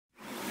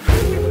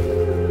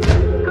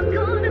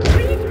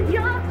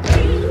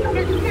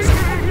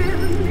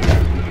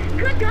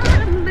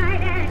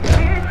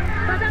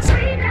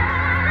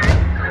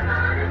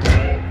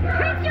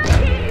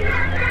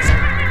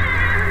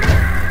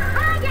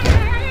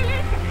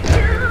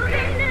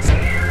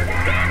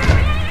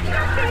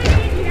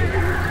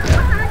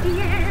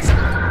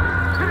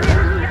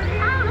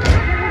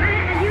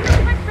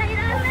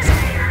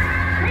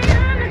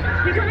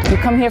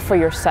here for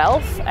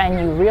yourself and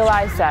you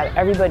realize that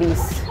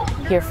everybody's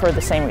here for the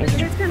same reason.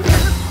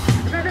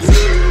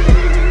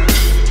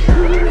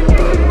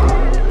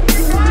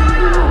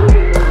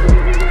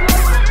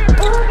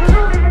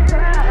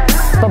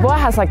 Balboa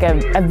has like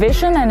a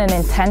vision and an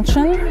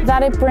intention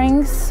that it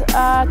brings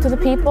to the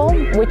people,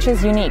 which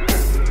is unique.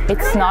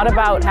 It's not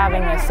about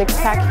having a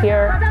six-pack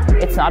here,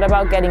 it's not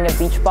about getting a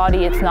beach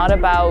body, it's not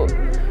about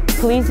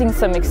pleasing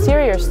some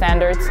exterior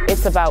standards,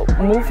 it's about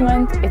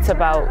movement, it's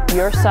about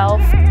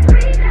yourself.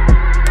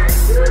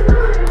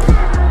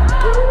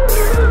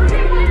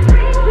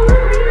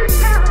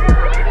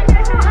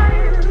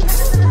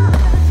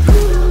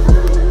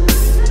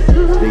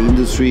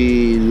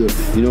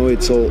 You know,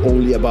 it's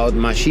only about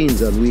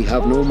machines, and we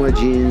have no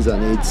machines,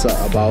 and it's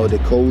about a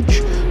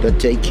coach that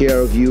take care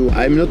of you.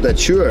 I'm not that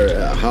sure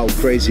how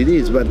crazy it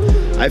is, but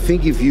I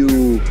think if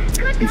you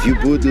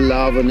put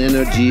love and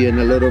energy and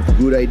a lot of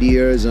good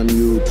ideas, and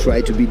you try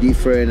to be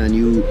different, and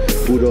you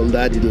put all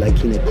that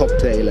like in a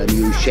cocktail, and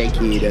you shake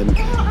it, and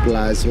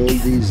plus all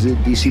these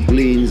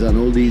disciplines and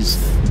all this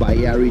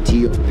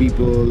variety of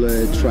people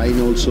trying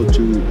also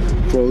to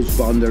cross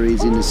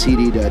boundaries in a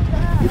city that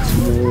it's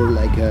more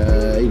like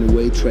in a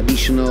way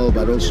traditional,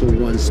 but also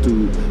wants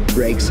to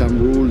break some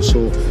rules.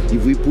 So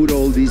if we put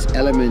all these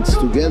elements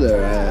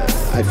together,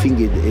 I think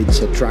it's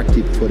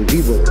attractive for the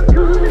people.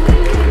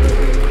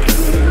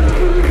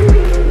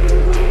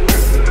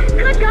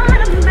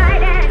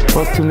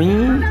 Well, to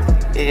me,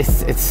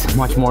 it's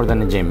much more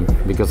than a gym,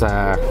 because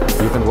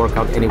you can work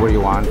out anywhere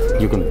you want.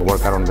 You can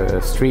work out on the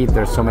street.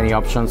 There's so many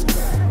options,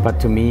 but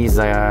to me,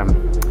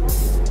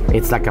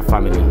 it's like a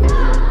family.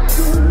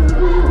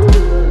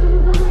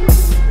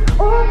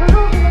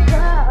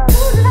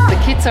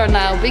 Kids are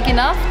now big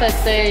enough that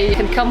they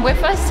can come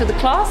with us to the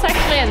class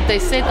actually, and they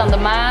sit on the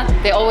mat.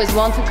 They always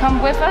want to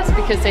come with us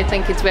because they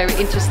think it's very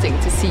interesting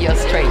to see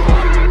us train.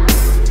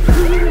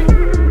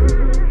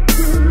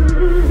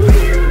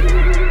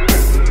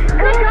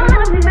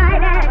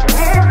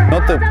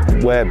 Not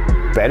that we're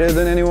better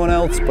than anyone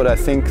else, but I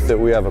think that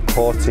we have a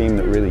core team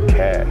that really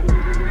care,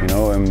 you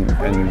know,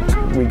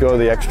 and we go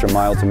the extra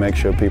mile to make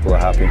sure people are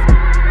happy.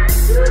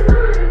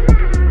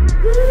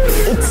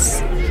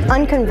 It's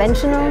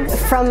unconventional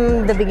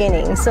from the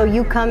beginning. So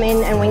you come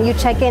in, and when you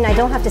check in, I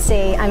don't have to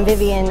say, I'm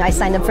Vivian, I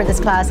signed up for this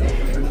class.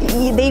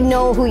 They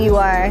know who you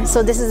are.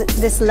 So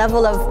this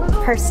level of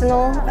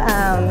personal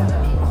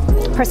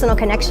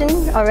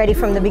connection already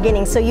from the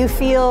beginning. So you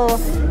feel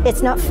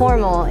it's not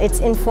formal,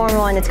 it's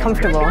informal, and it's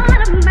comfortable.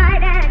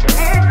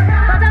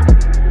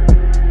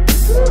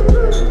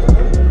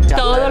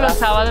 Todos los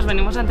sábados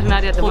venimos a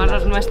entrenar y a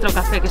tomarnos nuestro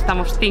café, que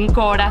estamos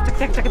 5 horas.